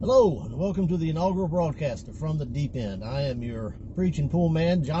Hello, and welcome to the inaugural broadcast of From the Deep End. I am your preaching pool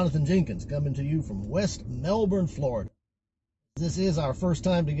man, Jonathan Jenkins, coming to you from West Melbourne, Florida. This is our first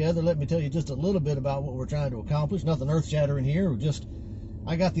time together. Let me tell you just a little bit about what we're trying to accomplish. Nothing earth-shattering here.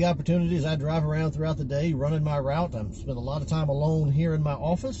 I got the opportunity as I drive around throughout the day running my route. I spend a lot of time alone here in my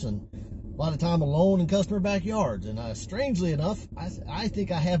office and a lot of time alone in customer backyards. And strangely enough, I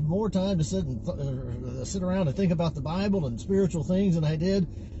think I have more time to sit around and think about the Bible and spiritual things than I did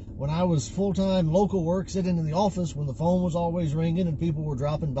when I was full-time local work, sitting in the office when the phone was always ringing and people were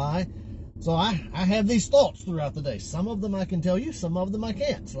dropping by. So I have these thoughts throughout the day. Some of them I can tell you, some of them I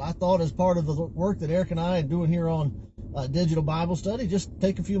can't. So I thought, as part of the work that Eric and I are doing here on Digital Bible Study, just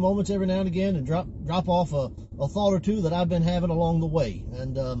take a few moments every now and again and drop off a thought or two that I've been having along the way.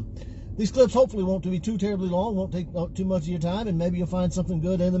 And these clips hopefully won't be too terribly long, won't take too much of your time, and maybe you'll find something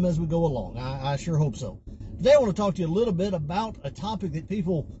good in them as we go along. I sure hope so. Today I want to talk to you a little bit about a topic that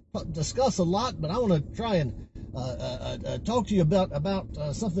people discuss a lot, but I want to try and talk to you about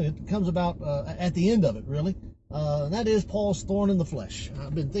something that comes about at the end of it, really. That is Paul's thorn in the flesh.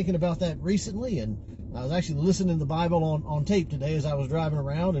 I've been thinking about that recently, and I was actually listening to the Bible on tape today as I was driving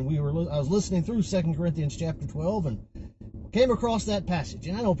around, and I was listening through 2 Corinthians chapter 12 and came across that passage.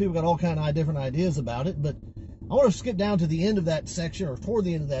 And I know people got all kind of different ideas about it, but I want to skip down to the end of that section, or toward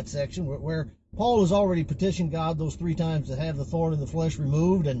the end of that section, where Paul has already petitioned God those 3 times to have the thorn in the flesh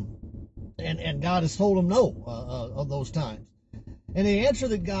removed, and God has told him no of those times. And the answer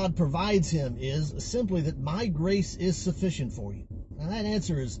that God provides him is simply that my grace is sufficient for you. And that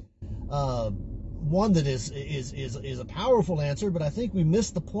answer is one that is a powerful answer, but I think we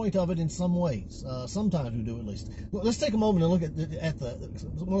miss the point of it in some ways. Sometimes we do, at least. Well, let's take a moment and look at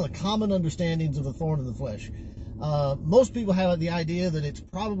one of the common understandings of the thorn in the flesh. Most people have the idea that it's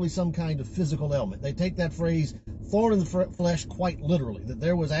probably some kind of physical ailment. They take that phrase, thorn in the flesh, quite literally, that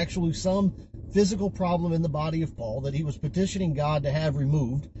there was actually some physical problem in the body of Paul that he was petitioning God to have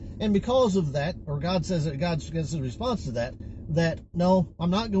removed. And because of that, or God says in response to that no,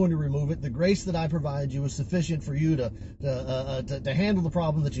 I'm not going to remove it. The grace that I provide you is sufficient for you to handle the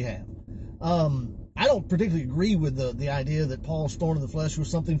problem that you have. I don't particularly agree with the idea that Paul's thorn in the flesh was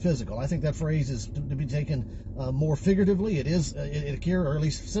something physical. I think that phrase is to be taken more figuratively. It occurs, or at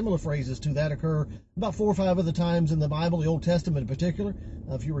least similar phrases to that occur about 4 or 5 other times in the Bible, the Old Testament in particular.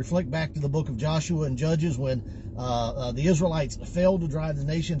 If you reflect back to the book of Joshua and Judges, when the Israelites failed to drive the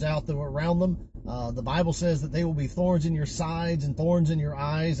nations out that were around them, the Bible says that they will be thorns in your sides and thorns in your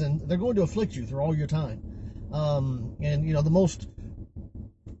eyes, and they're going to afflict you through all your time. And the most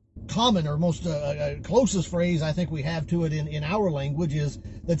common or most closest phrase I think we have to it in our language is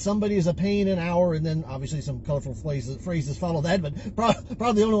that somebody is a pain in our, and then obviously some colorful phrases follow that, but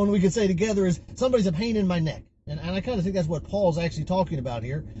probably the only one we can say together is somebody's a pain in my neck. And I kind of think that's what Paul's actually talking about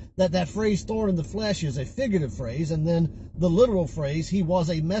here, that phrase thorn in the flesh is a figurative phrase, and then the literal phrase, he was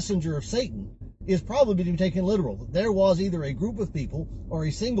a messenger of Satan, is probably to be taken literal. There was either a group of people or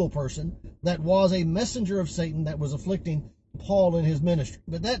a single person that was a messenger of Satan that was afflicting Paul in his ministry.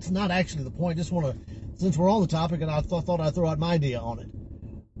 But that's not actually the point. Just want to, since we're on the topic, and I thought I'd throw out my idea on it.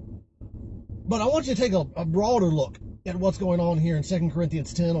 But I want you to take a broader look at what's going on here in 2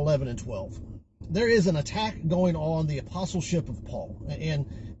 Corinthians 10, 11, and 12. There is an attack going on the apostleship of Paul,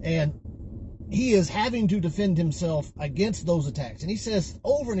 and he is having to defend himself against those attacks. And he says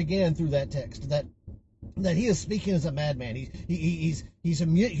over and again through that text that he is speaking as a madman. He's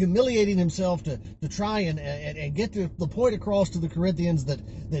humiliating himself to try and get to the point across to the Corinthians that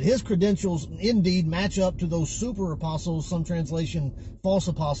his credentials indeed match up to those super apostles, some translation false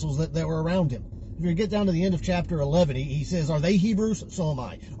apostles that were around him. If you get down to the end of chapter 11, he says, are they Hebrews? So am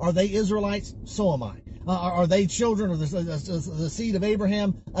I. Are they Israelites? So am I. Are they children of the seed of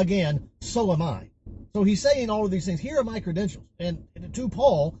Abraham? Again, so am I. So he's saying all of these things. Here are my credentials. And to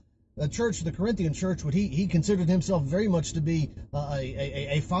Paul, the Corinthian church, what he considered himself very much to be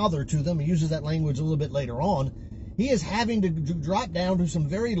a father to them. He uses that language a little bit later on. He is having to drop down to some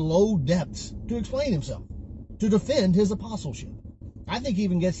very low depths to explain himself, to defend his apostleship. I think he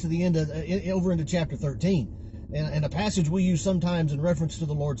even gets to the end over into chapter 13, and a passage we use sometimes in reference to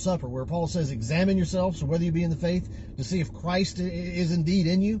the Lord's Supper, where Paul says, examine yourselves, whether you be in the faith, to see if Christ is indeed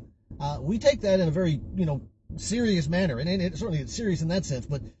in you. We take that in a very, serious manner, and certainly it's serious in that sense,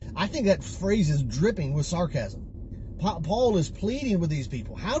 but I think that phrase is dripping with sarcasm. Paul is pleading with these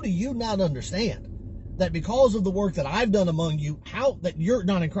people. How do you not understand that because of the work that I've done among you, that you're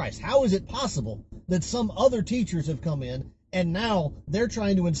not in Christ? How is it possible that some other teachers have come in and now they're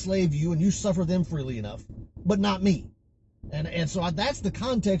trying to enslave you and you suffer them freely enough, but not me? And so that's the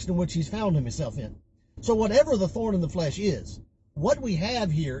context in which he's found himself in. So whatever the thorn in the flesh is, what we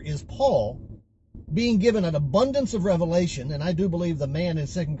have here is Paul being given an abundance of revelation, and I do believe the man in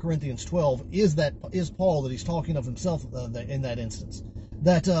 2 Corinthians 12 is Paul that he's talking of himself in that instance.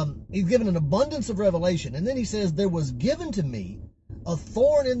 That he's given an abundance of revelation, and then he says, there was given to me a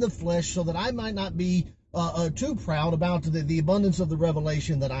thorn in the flesh so that I might not be too proud about the abundance of the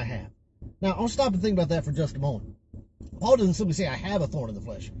revelation that I have. Now, I'll stop and think about that for just a moment. Paul doesn't simply say, I have a thorn in the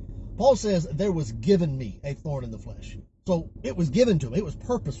flesh. Paul says, there was given me a thorn in the flesh. So it was given to him. It was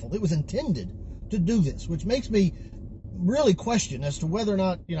purposeful. It was intended to do this, which makes me really question as to whether or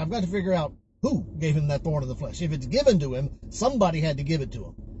not, I've got to figure out who gave him that thorn in the flesh. If it's given to him, somebody had to give it to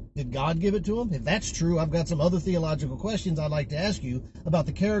him. Did God give it to him? If that's true, I've got some other theological questions I'd like to ask you about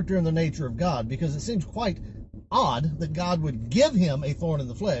the character and the nature of God, because it seems quite odd that God would give him a thorn in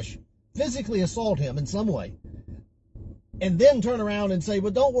the flesh, physically assault him in some way, and then turn around and say,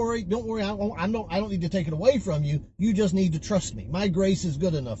 well, don't worry, I don't need to take it away from you. You just need to trust me. My grace is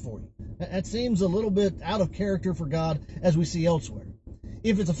good enough for you. That seems a little bit out of character for God, as we see elsewhere.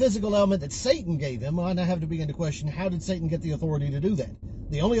 If it's a physical element that Satan gave him, well, I now have to begin to question, how did Satan get the authority to do that?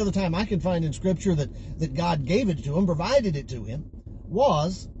 The only other time I can find in Scripture that God gave it to him, provided it to him,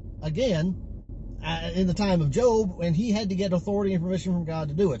 was, again, in the time of Job, when he had to get authority and permission from God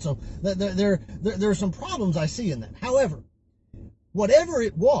to do it. So there are some problems I see in that. However, whatever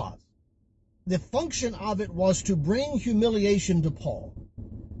it was, the function of it was to bring humiliation to Paul.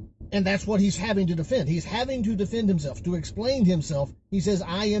 And that's what he's having to defend. He's having to defend himself, to explain himself. He says,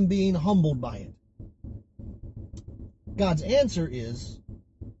 I am being humbled by it. God's answer is,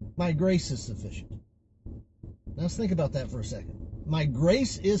 my grace is sufficient. Now let's think about that for a second. My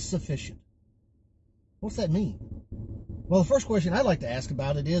grace is sufficient. What's that mean? Well, the first question I'd like to ask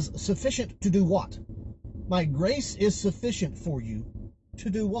about it is, sufficient to do what? My grace is sufficient for you to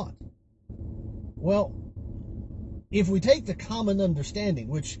do what? Well, if we take the common understanding,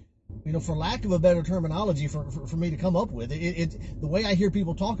 which, for lack of a better terminology for me to come up with, the way I hear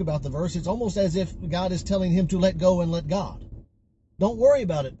people talk about the verse, it's almost as if God is telling him to let go and let God. Don't worry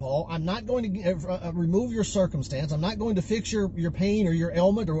about it, Paul. I'm not going to remove your circumstance. I'm not going to fix your pain or your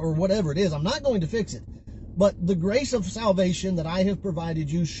ailment or whatever it is. I'm not going to fix it. But the grace of salvation that I have provided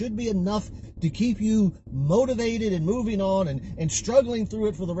you should be enough to keep you motivated and moving on and struggling through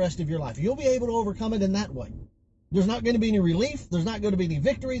it for the rest of your life. You'll be able to overcome it in that way. There's not going to be any relief. There's not going to be any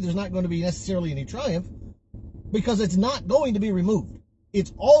victory. There's not going to be necessarily any triumph, because it's not going to be removed.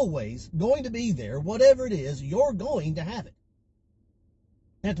 It's always going to be there. Whatever it is, you're going to have it.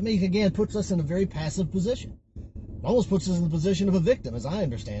 That, to me, again, puts us in a very passive position. It almost puts us in the position of a victim, as I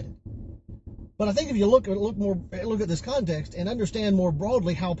understand it. But I think if you look at this context and understand more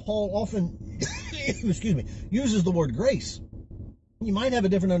broadly how Paul often uses the word grace, you might have a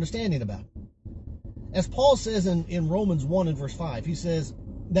different understanding about it. As Paul says in Romans 1 and verse 5, he says,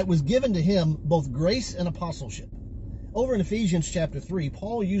 that was given to him both grace and apostleship. Over in Ephesians chapter 3,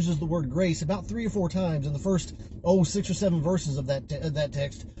 Paul uses the word grace about 3 or 4 times in the first 6 or 7 verses of that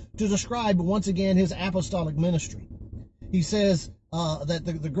text to describe once again his apostolic ministry. He says that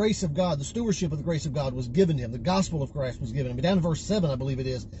the grace of God, the stewardship of the grace of God was given him. The gospel of Christ was given him. Down in verse 7, I believe it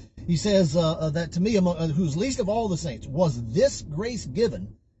is, he says that to me, who's least of all the saints, was this grace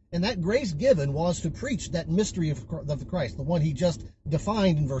given. And that grace given was to preach that mystery of the Christ, the one he just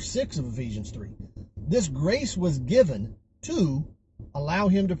defined in verse 6 of Ephesians 3. This grace was given to allow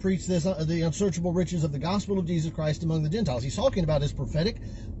him to preach the unsearchable riches of the gospel of Jesus Christ among the Gentiles. He's talking about his prophetic,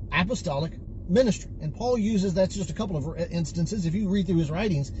 apostolic ministry. And Paul uses, that's just a couple of instances. If you read through his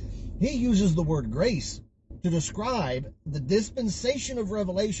writings, he uses the word grace to describe the dispensation of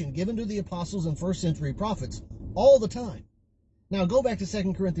revelation given to the apostles and first century prophets all the time. Now go back to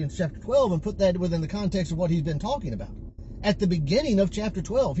 2 Corinthians chapter 12 and put that within the context of what he's been talking about. At the beginning of chapter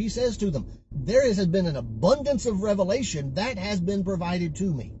 12, he says to them, there has been an abundance of revelation that has been provided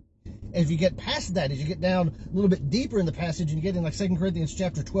to me. And if you get past that, as you get down a little bit deeper in the passage and you get in like 2 Corinthians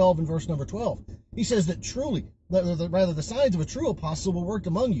chapter 12 and verse number 12, he says that truly, rather the signs of a true apostle were worked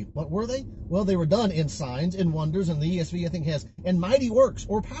among you. What were they? Well, they were done in signs, in wonders, and the ESV I think has, and mighty works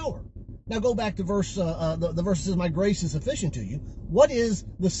or power. Now go back to verse, the verse says, my grace is sufficient to you. What is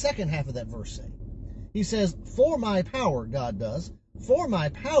the second half of that verse say? He says, for my power, God does, for my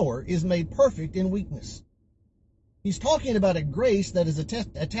power is made perfect in weakness. He's talking about a grace that is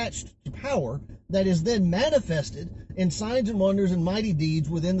attached to power that is then manifested in signs and wonders and mighty deeds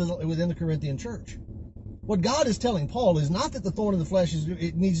within the Corinthian church. What God is telling Paul is not that the thorn in the flesh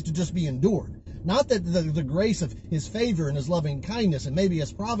it needs to just be endured. Not that the grace of his favor and his loving kindness and maybe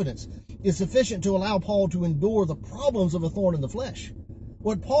his providence is sufficient to allow Paul to endure the problems of a thorn in the flesh.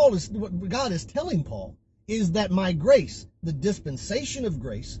 What God is telling Paul is that my grace, the dispensation of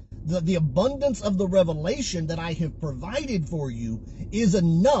grace, the abundance of the revelation that I have provided for you is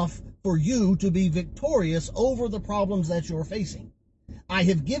enough for you to be victorious over the problems that you're facing. I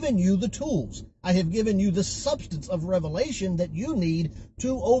have given you the tools. I have given you the substance of revelation that you need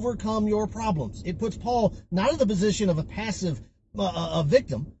to overcome your problems. It puts Paul not in the position of a passive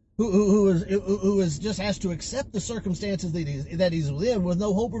victim who is just has to accept the circumstances that he's in with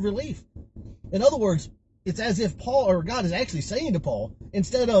no hope of relief. In other words, it's as if Paul or God is actually saying to Paul,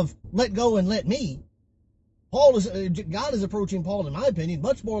 instead of let go and let me, God is approaching Paul, in my opinion,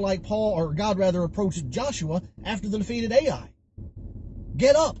 much more like Paul, or God rather, approached Joshua after the defeated Ai.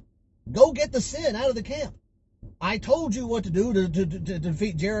 Get up. Go get the sin out of the camp. I told you what to do to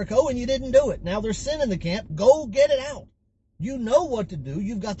defeat Jericho, and you didn't do it. Now there's sin in the camp. Go get it out. You know what to do.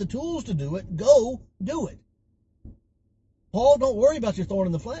 You've got the tools to do it. Go do it. Paul, don't worry about your thorn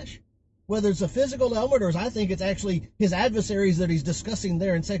in the flesh. Whether it's a physical element or as I think it's actually his adversaries that he's discussing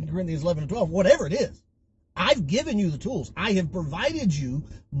there in 2 Corinthians 11 and 12, whatever it is, I've given you the tools. I have provided you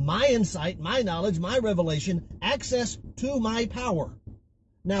my insight, my knowledge, my revelation, access to my power.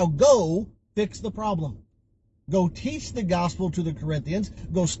 Now go fix the problem. Go teach the gospel to the Corinthians.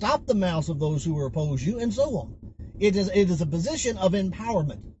 Go stop the mouths of those who oppose you, and so on. It is a position of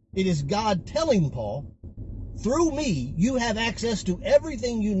empowerment. It is God telling Paul, through me, you have access to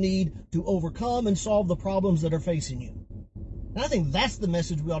everything you need to overcome and solve the problems that are facing you. And I think that's the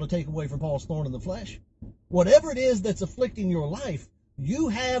message we ought to take away from Paul's thorn in the flesh. Whatever it is that's afflicting your life, you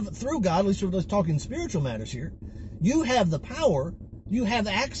have, through God, at least we're talking spiritual matters here, you have the power, you have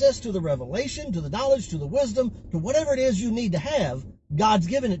access to the revelation, to the knowledge, to the wisdom, to whatever it is you need to have. God's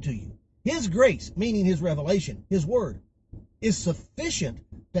given it to you. His grace, meaning his revelation, his word, is sufficient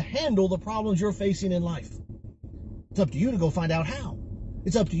to handle the problems you're facing in life. It's up to you to go find out how.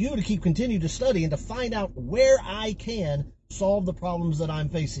 It's up to you to continue to study and to find out where I can solve the problems that I'm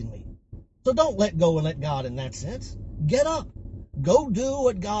facing me. So don't let go and let God in that sense. Get up. Go do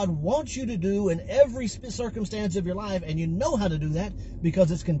what God wants you to do in every circumstance of your life, and you know how to do that because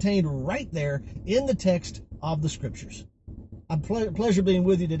it's contained right there in the text of the Scriptures. A pleasure being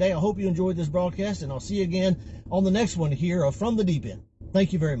with you today. I hope you enjoyed this broadcast, and I'll see you again on the next one here of From the Deep End.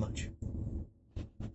 Thank you very much.